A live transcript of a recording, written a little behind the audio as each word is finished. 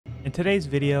In today's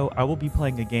video, I will be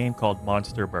playing a game called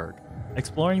Monsterburg.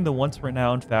 Exploring the once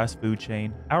renowned fast food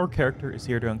chain, our character is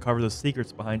here to uncover the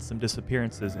secrets behind some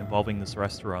disappearances involving this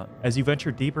restaurant. As you venture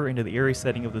deeper into the eerie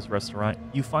setting of this restaurant,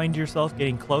 you find yourself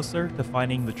getting closer to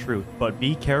finding the truth, but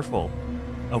be careful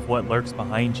of what lurks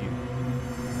behind you.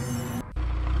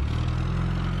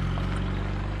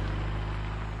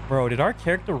 Bro, did our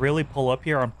character really pull up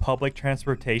here on public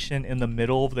transportation in the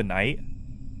middle of the night?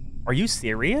 Are you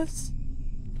serious?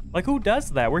 Like, who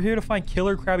does that? We're here to find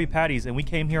killer Krabby Patties and we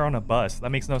came here on a bus. That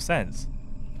makes no sense.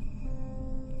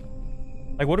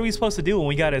 Like, what are we supposed to do when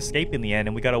we gotta escape in the end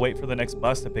and we gotta wait for the next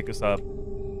bus to pick us up?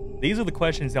 These are the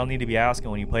questions y'all need to be asking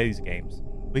when you play these games.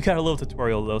 We got a little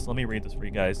tutorial though, so let me read this for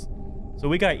you guys. So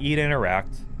we got E to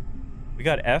interact. We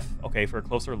got F, okay, for a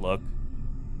closer look.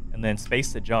 And then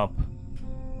space to jump.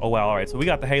 Oh wow, alright, so we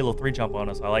got the Halo 3 jump on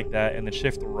us. I like that. And then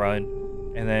shift to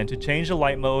run. And then to change the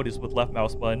light mode is with left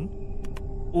mouse button.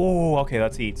 Oh, okay,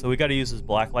 that's heat. So we got to use this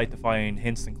black light to find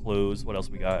hints and clues. What else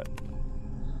we got?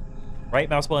 Right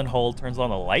mouse button hold turns on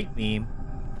the light beam.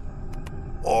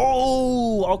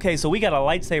 Oh, okay, so we got a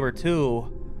lightsaber too.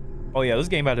 Oh yeah, this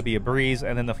game had to be a breeze.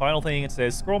 And then the final thing, it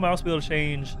says scroll mouse wheel to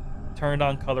change, turned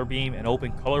on color beam, and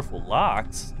open colorful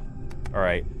locks. All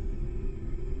right.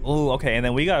 Oh, okay, and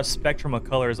then we got a spectrum of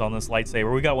colors on this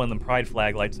lightsaber. We got one of them pride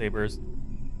flag lightsabers.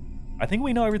 I think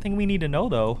we know everything we need to know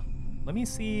though. Let me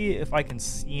see if I can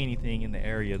see anything in the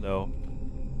area, though.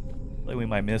 Like we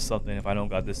might miss something if I don't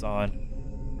got this on.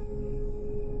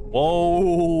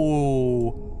 Whoa!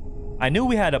 I knew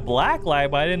we had a black light,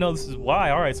 but I didn't know this is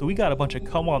why. All right, so we got a bunch of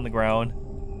cum on the ground.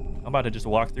 I'm about to just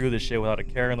walk through this shit without a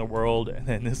care in the world. And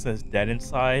then this says dead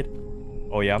inside.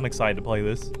 Oh, yeah, I'm excited to play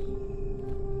this.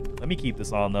 Let me keep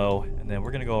this on, though. And then we're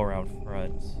going to go around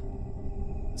front.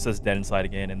 It says dead inside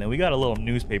again. And then we got a little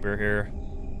newspaper here.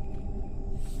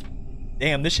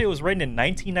 Damn, this shit was written in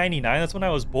 1999. That's when I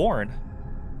was born.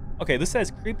 Okay, this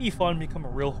says creepy fun become a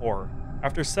real horror.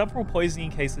 After several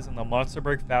poisoning cases in the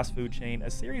Monsterburg fast food chain,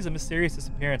 a series of mysterious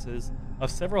disappearances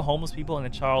of several homeless people and a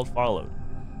child followed.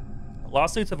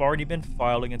 Lawsuits have already been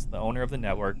filed against the owner of the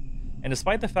network, and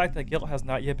despite the fact that guilt has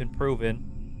not yet been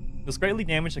proven, this greatly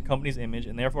damaged the company's image,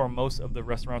 and therefore most of the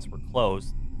restaurants were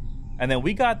closed. And then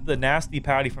we got the nasty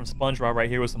patty from SpongeBob right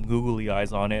here with some googly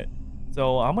eyes on it.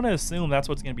 So I'm going to assume that's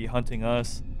what's going to be hunting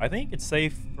us. I think it's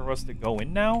safe for us to go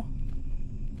in now.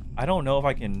 I don't know if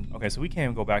I can... Okay, so we can't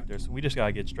even go back there, so we just got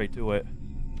to get straight to it.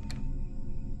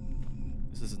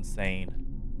 This is insane.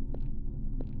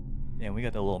 Damn, we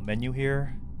got the little menu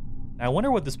here. Now, I wonder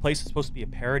what this place is supposed to be a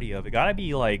parody of. It got to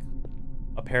be like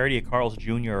a parody of Carl's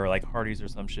Jr. or like Hardee's or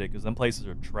some shit, because them places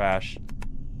are trash.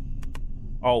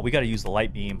 Oh, we got to use the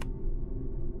light beam.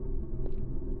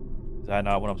 Is that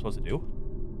not what I'm supposed to do?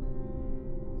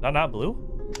 Is that not blue?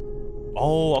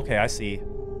 Oh, okay, I see.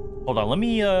 Hold on, let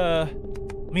me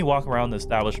walk around the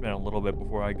establishment a little bit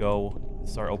before I go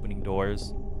start opening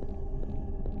doors.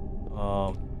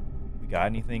 We got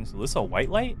anything? So this is a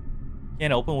white light?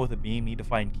 Can't open with a beam, need to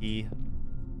find key.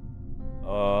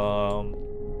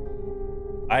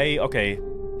 Okay.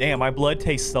 Damn, my blood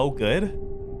tastes so good.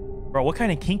 Bro, what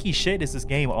kind of kinky shit is this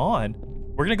game on?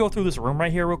 We're gonna go through this room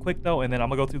right here real quick though, and then I'm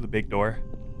gonna go through the big door.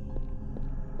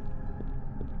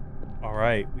 All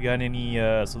right, we got any,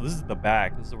 so this is the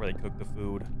back. This is where they cook the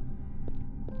food.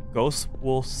 Ghosts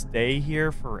will stay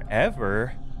here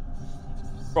forever.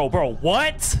 Bro,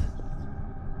 what?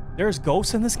 There's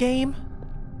ghosts in this game?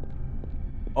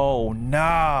 Oh,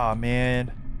 nah,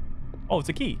 man. Oh, it's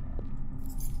a key.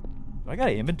 Do I got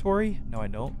an inventory? No, I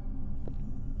don't.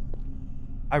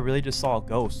 I really just saw a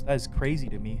ghost. That is crazy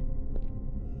to me.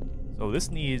 So this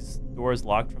needs doors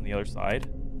locked from the other side.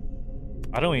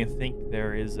 I don't even think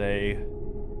there is a...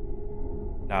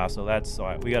 Nah, so that's...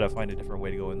 So we gotta find a different way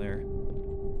to go in there.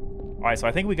 Alright, so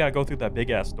I think we gotta go through that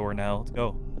big-ass door now. Let's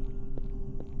go.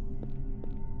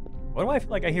 Why do I feel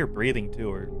like I hear breathing, too?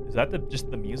 Or is that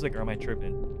just the music, or am I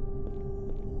tripping?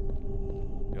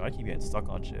 Dude, I keep getting stuck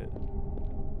on shit.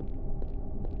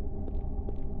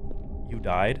 You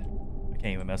died? I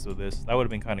can't even mess with this. That would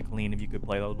have been kind of clean if you could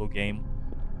play that little game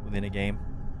within a game.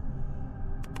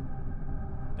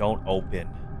 Don't open.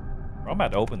 Bro, I'm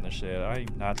about to open this shit. I'm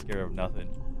not scared of nothing.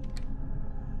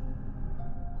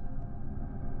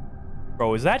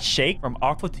 Bro, is that Shake from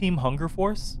Aqua Team Hunger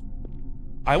Force?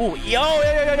 I will... Yo!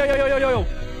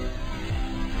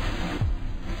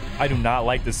 I do not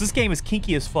like this. This game is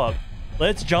kinky as fuck.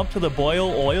 Let's jump to the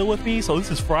boil oil with me. So this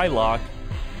is Frylock.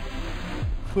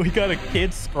 We got a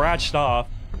kid scratched off.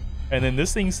 And then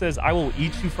this thing says, I will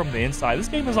eat you from the inside. This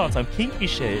game is on some kinky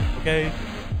shit, okay?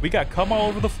 We got cum all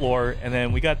over the floor, and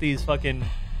then we got these fucking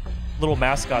little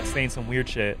mascots saying some weird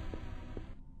shit.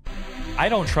 I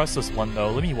don't trust this one,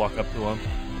 though. Let me walk up to him.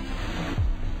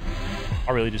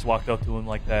 I really just walked up to him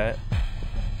like that.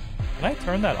 Can I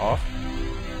turn that off?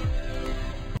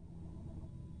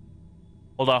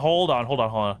 Hold on, hold on, hold on,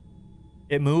 hold on.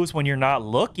 It moves when you're not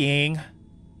looking.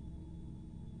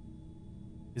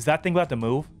 Is that thing about to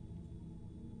move?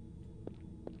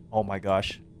 Oh my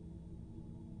gosh.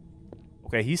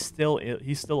 Okay, he's still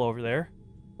over there.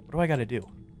 What do I gotta do?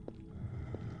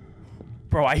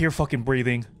 Bro, I hear fucking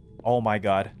breathing. Oh my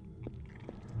god.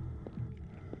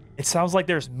 It sounds like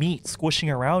there's meat squishing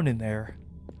around in there.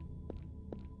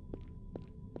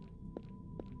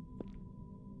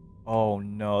 Oh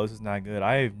no, this is not good.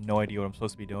 I have no idea what I'm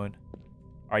supposed to be doing.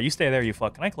 Alright, you stay there, you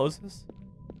fuck. Can I close this?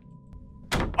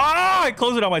 Ah! I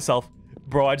closed it on myself.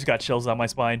 Bro, I just got chills down my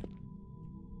spine.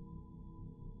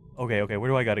 Okay, okay, where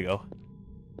do I gotta go?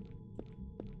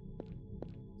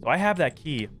 So I have that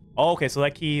key. Oh, okay, so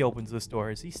that key opens this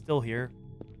door. Is he still here?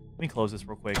 Let me close this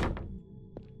real quick.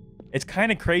 It's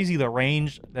kind of crazy the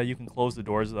range that you can close the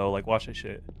doors, though. Like, watch this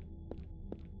shit.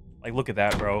 Like, look at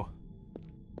that, bro.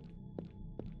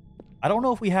 I don't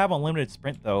know if we have unlimited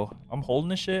sprint, though. I'm holding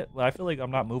this shit, but I feel like I'm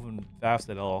not moving fast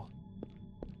at all.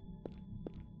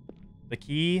 The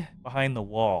key behind the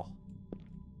wall.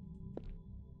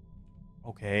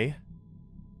 Okay.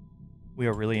 We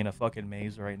are really in a fucking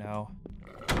maze right now.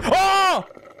 Oh!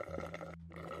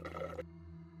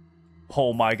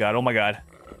 Oh my god, oh my god.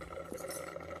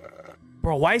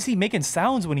 Bro, why is he making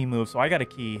sounds when he moves? So I got a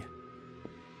key.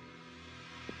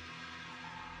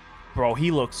 Bro,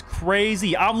 he looks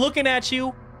crazy. I'm looking at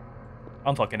you.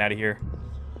 I'm fucking out of here.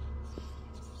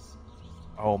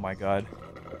 Oh my god.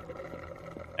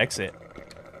 Exit.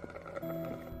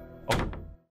 Oh.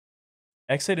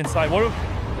 Exit inside. What?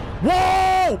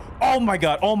 Whoa! Oh my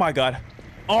god. Oh my god.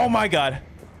 Oh my god.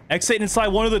 Exit inside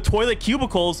one of the toilet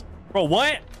cubicles. Bro,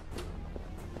 what?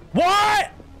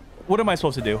 What? What am I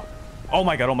supposed to do? Oh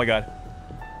my god. Oh my god.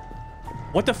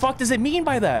 What the fuck does it mean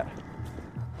by that?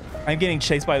 I'm getting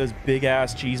chased by this big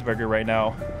ass cheeseburger right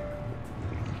now.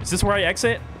 Is this where I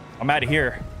exit? I'm out of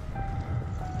here.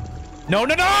 No,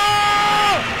 no, no!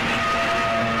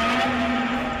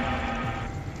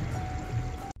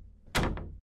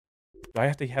 Do I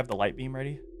have to have the light beam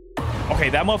ready? Okay,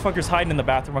 that motherfucker's hiding in the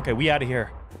bathroom. Okay, we out of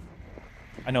here.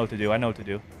 I know what to do. I know what to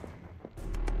do.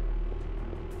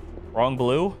 Wrong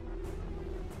blue.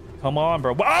 Come on,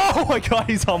 bro. Oh my god,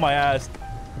 he's on my ass.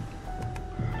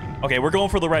 Okay, we're going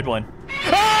for the red one.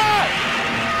 Ah!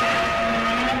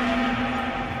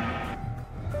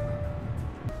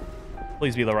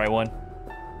 Please be the right one.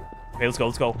 Okay, let's go,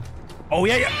 let's go. Oh,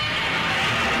 yeah, yeah.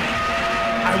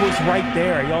 I was right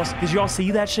there. Y'all, did y'all see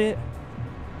that shit?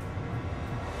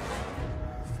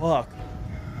 Fuck.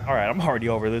 All right, I'm already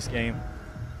over this game.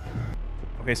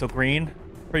 Okay, so green.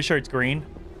 Pretty sure it's green.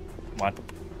 Come on.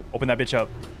 Open that bitch up.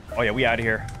 Oh, yeah, we out of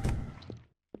here.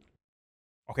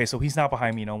 Okay, so he's not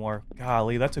behind me no more.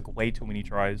 Golly, that took way too many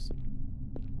tries.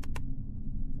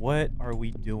 What are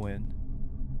we doing?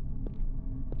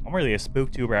 I'm really a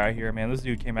spooktuber out here, man. This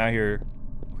dude came out here.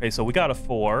 Okay, so we got a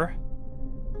 4.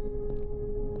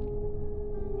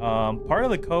 Part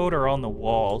of the code are on the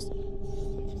walls.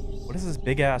 What is this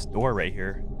big ass door right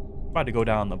here? I'm about to go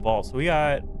down the vault. So we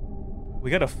got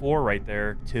a 4 right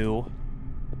there. 2.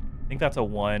 I think that's a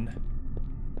 1.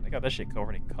 I got that shit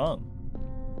covered in cum.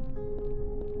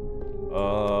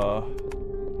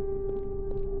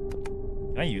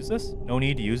 Can I use this? No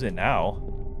need to use it now.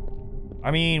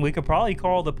 I mean, we could probably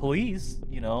call the police,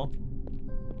 you know.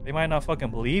 They might not fucking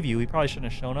believe you. We probably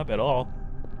shouldn't have shown up at all.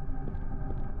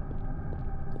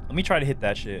 Let me try to hit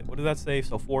that shit. What did that say?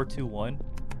 So 421.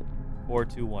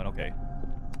 421, okay.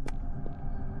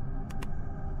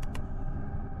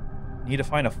 Need to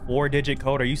find a 4-digit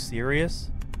code. Are you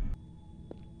serious?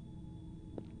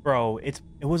 Bro, it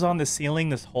was on the ceiling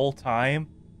this whole time.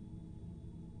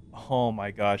 Oh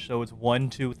my gosh. So it's 1,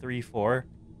 2, 3, 4.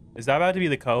 Is that about to be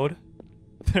the code?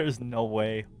 There's no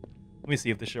way. Let me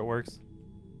see if this shit works.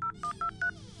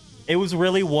 It was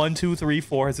really 1, 2, 3,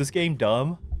 4. Is this game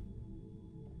dumb?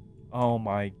 Oh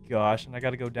my gosh. And I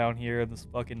gotta go down here in this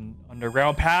fucking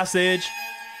underground passage.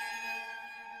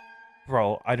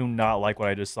 Bro, I do not like what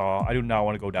I just saw. I do not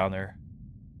want to go down there.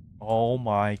 Oh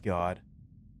my god.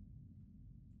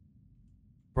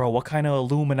 Bro, what kind of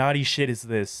Illuminati shit is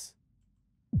this?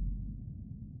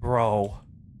 Bro.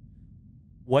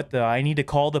 What the? I need to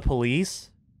call the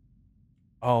police?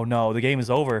 Oh no, the game is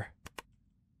over.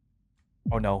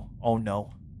 Oh no. Oh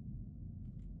no.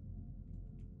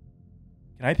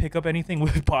 Can I pick up anything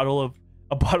with a bottle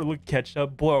of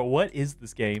ketchup? Bro, what is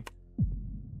this game?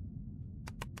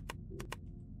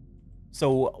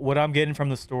 So what I'm getting from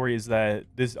the story is that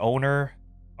this owner,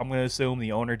 I'm gonna assume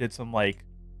the owner did some like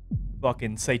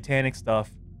fucking satanic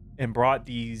stuff and brought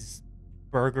these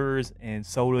burgers and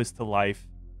sodas to life,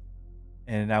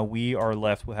 and now we are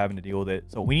left with having to deal with it.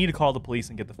 So we need to call the police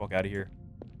and get the fuck out of here.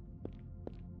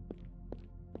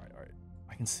 All right.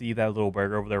 I can see that little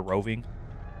burger over there roving.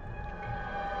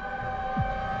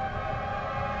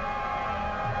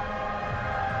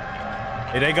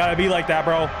 It ain't gotta be like that,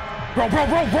 bro. Bro,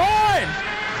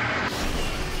 run!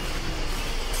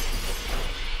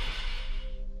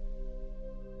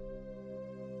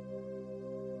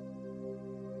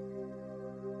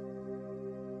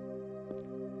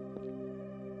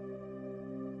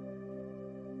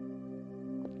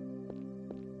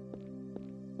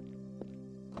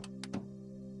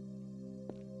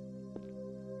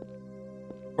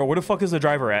 Bro, where the fuck is the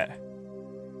driver at?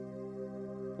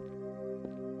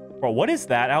 Bro, what is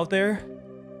that out there?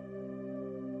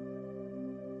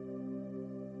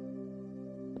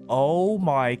 Oh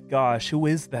my gosh, who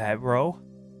is that, bro?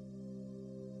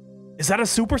 Is that a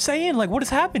Super Saiyan? Like, what is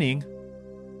happening?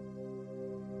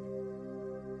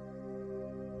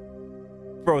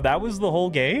 Bro, that was the whole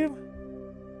game?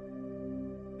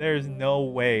 There's no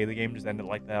way the game just ended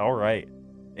like that. All right.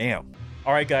 Damn.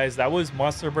 All right, guys, that was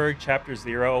Monsterburg Chapter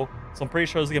 0. So I'm pretty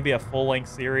sure it's going to be a full-length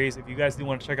series. If you guys do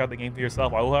want to check out the game for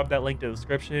yourself, I will have that link in the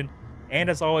description. And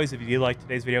as always, if you did like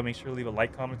today's video, make sure to leave a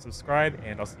like, comment, subscribe,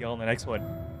 and I'll see y'all in the next one.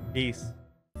 Peace.